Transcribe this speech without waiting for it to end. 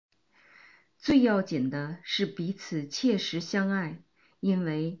最要紧的是彼此切实相爱，因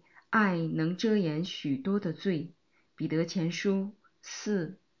为爱能遮掩许多的罪。彼得前书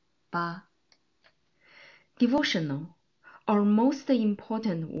4:8。Devotional, our most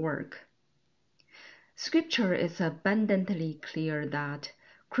important work. Scripture is abundantly clear that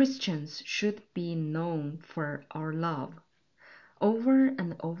Christians should be known for our love. Over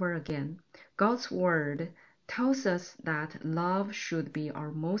and over again, God's Word tells us that love should be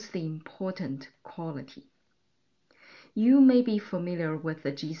our most important quality. You may be familiar with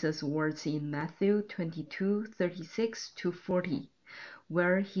Jesus' words in Matthew 22:36-40,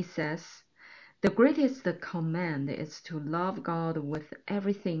 where he says, "The greatest command is to love God with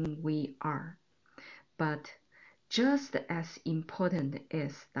everything we are. But just as important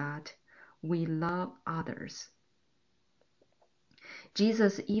is that we love others."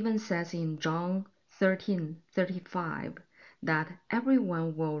 Jesus even says in John 13:35 that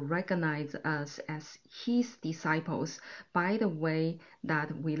everyone will recognize us as his disciples by the way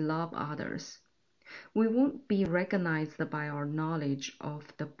that we love others. We won't be recognized by our knowledge of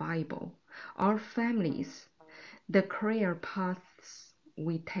the Bible, our families, the career paths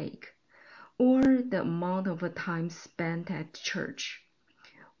we take, or the amount of time spent at church.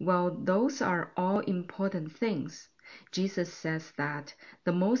 While those are all important things, Jesus says that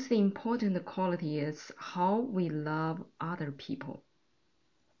the most important quality is how we love other people.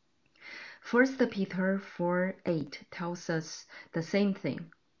 1 Peter 4:8 tells us the same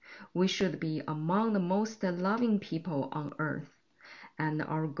thing. We should be among the most loving people on earth, and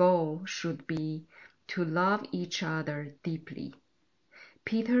our goal should be to love each other deeply.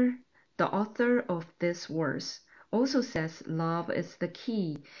 Peter, the author of this verse, also says love is the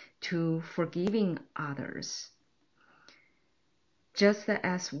key to forgiving others. Just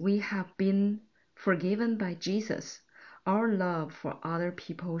as we have been forgiven by Jesus, our love for other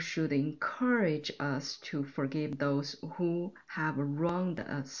people should encourage us to forgive those who have wronged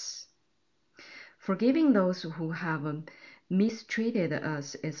us. Forgiving those who have mistreated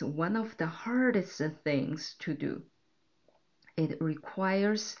us is one of the hardest things to do. It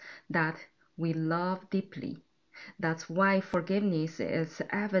requires that we love deeply. That's why forgiveness is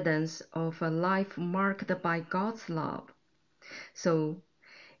evidence of a life marked by God's love. So,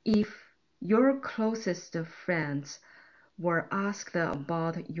 if your closest friends were asked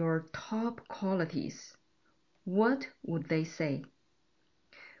about your top qualities, what would they say?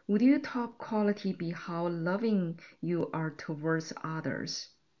 Would your top quality be how loving you are towards others?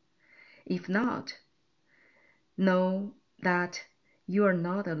 If not, know that you are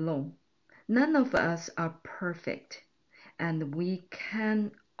not alone. None of us are perfect, and we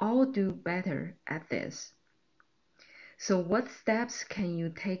can all do better at this. So what steps can you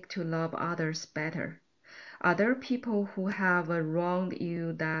take to love others better? Are there people who have wronged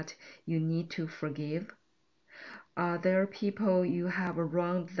you that you need to forgive? Are there people you have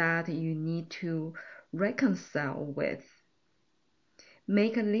wronged that you need to reconcile with?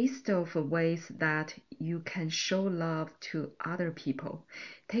 Make a list of ways that you can show love to other people.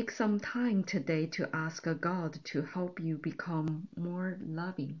 Take some time today to ask God to help you become more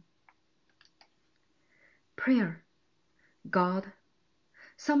loving. Prayer. God,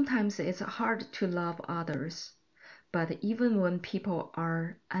 sometimes it's hard to love others, but even when people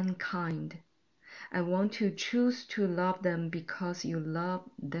are unkind, I want to choose to love them because you love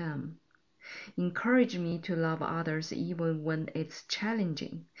them. Encourage me to love others even when it's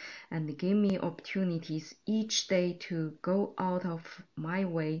challenging, and give me opportunities each day to go out of my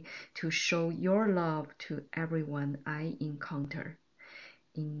way to show your love to everyone I encounter.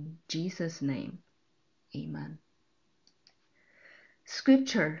 In Jesus' name, Amen.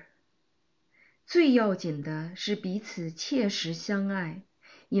 Scripture. 最要紧的是彼此切实相爱，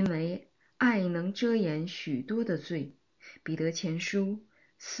因为爱能遮掩许多的罪。彼得前书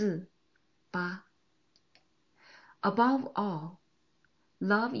4:8。Above all,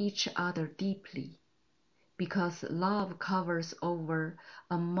 love each other deeply, because love covers over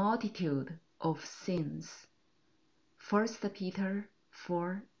a multitude of sins. 1 Peter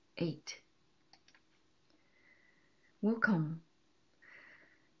 4:8. Welcome.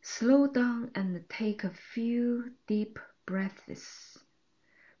 Slow down and take a few deep breaths.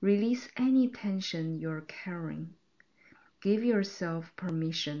 Release any tension you're carrying. Give yourself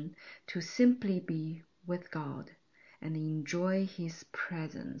permission to simply be with God and enjoy His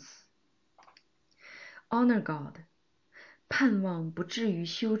presence. Honor God. 盼望不至于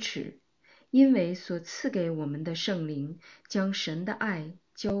羞耻，因为所赐给我们的圣灵将神的爱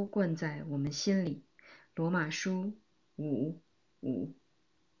浇灌在我们心里。罗马书5:5。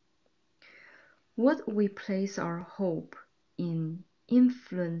What we place our hope in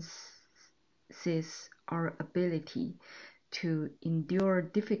influences increases our ability to endure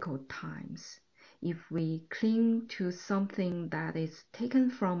difficult times. If we cling to something that is taken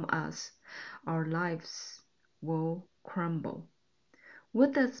from us, our lives will crumble.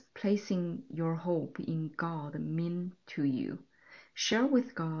 What does placing your hope in God mean to you? Share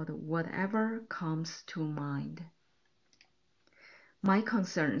with God whatever comes to mind. My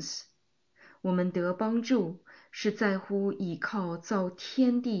concerns. 我们得帮助，是在乎倚靠造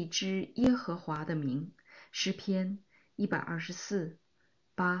天地之耶和华的名。诗篇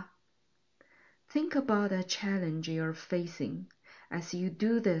124:8。Think about a challenge you're facing. As you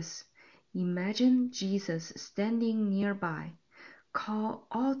do this, imagine Jesus standing nearby. Call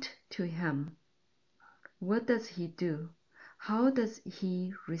out to him. What does he do? How does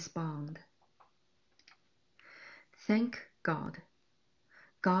he respond? Thank God.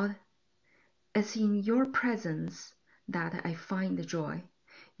 God, it's in your presence that I find joy.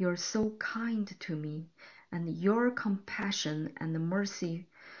 You're so kind to me, and your compassion and mercy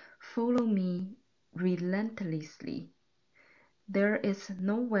follow me relentlessly. There is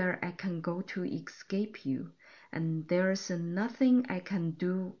nowhere I can go to escape you, and there's nothing I can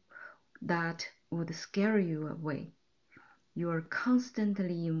do that would scare you away. You are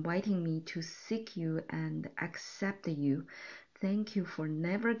constantly inviting me to seek you and accept you. Thank you for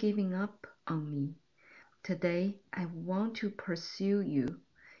never giving up on me. Today, I want to pursue you.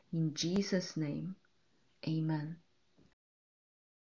 In Jesus' name, amen.